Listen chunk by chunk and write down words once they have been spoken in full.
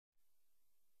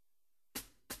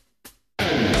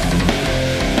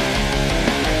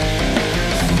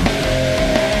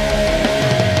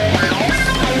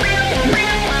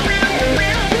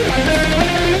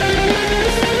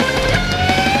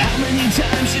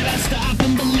should I stop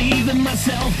and believe in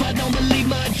myself? I don't believe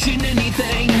much in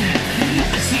anything.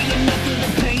 I've seen enough of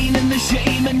the pain and the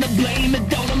shame and the blame. It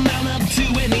don't amount up to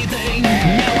anything.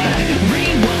 Now I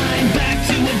rewind back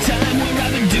to a time where I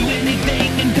would do anything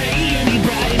and pay any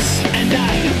price. And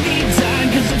I need time,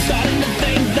 cause I'm starting to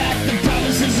think that the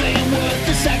promises ain't worth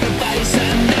the sacrifice.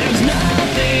 And there's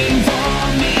nothing for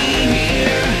me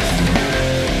here.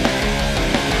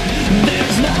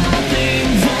 There's nothing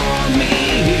for me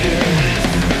here.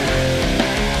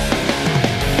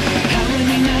 How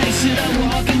many nights should I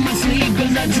walk in my sleep?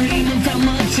 Cause I dream of how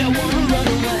much I wanna run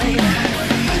away.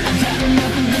 I've had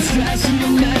enough of the stress and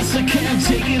the mess. I can't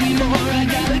take anymore, I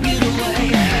gotta get away.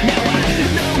 Now I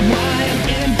know why I'm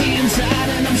empty inside,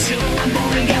 and I'm sure I'm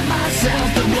gonna get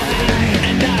myself away.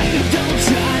 And I don't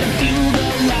try to fuel the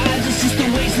lies, it's just a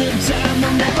waste of time,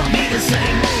 I'll never be the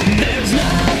same. There's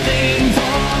nothing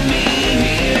for me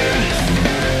here.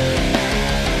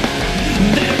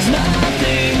 There's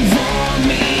nothing for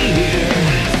me here.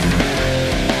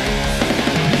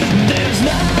 There's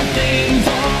nothing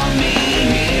for me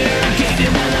here. I gave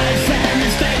you my life and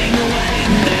it's fading away.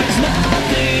 There's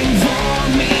nothing for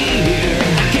me here.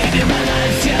 I gave you my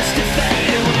life just to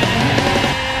fade away.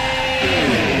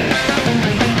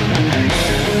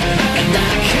 And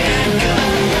I can't go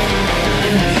on,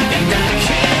 and I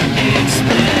can't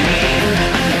explain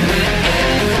when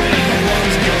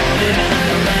everyone's gone and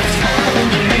I'm left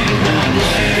holding my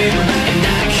blame. And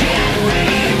I can't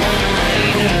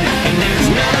rewind, and there's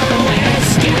no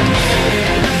escape.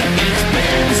 It's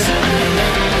been so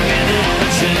long and I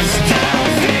just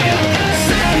don't feel the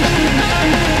same.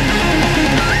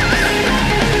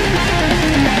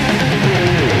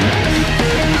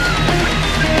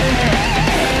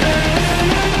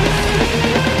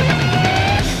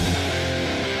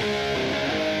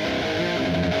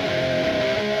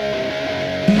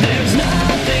 There's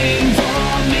nothing for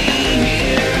me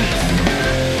here.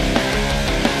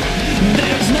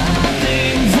 There's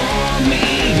nothing for me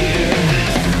here.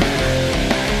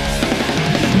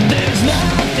 There's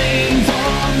nothing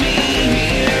for me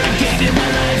here. I gave you my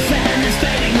life and it's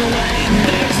fading away.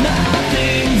 There's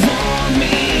nothing for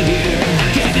me here. I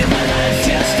gave you my life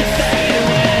just to fade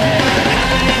away. How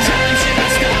many times should I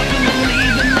stop and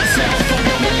believe in myself? I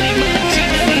don't believe much in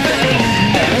anything.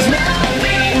 There's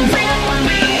nothing for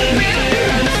me here.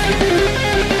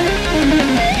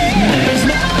 There's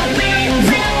nothing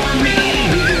for me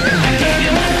here. I gave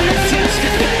you my life just to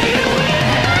fade away.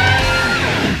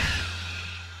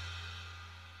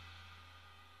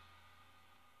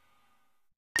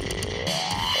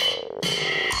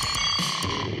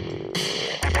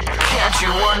 Can't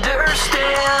you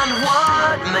understand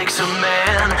what makes a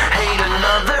man hate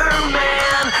another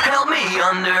man? Help me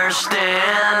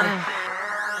understand.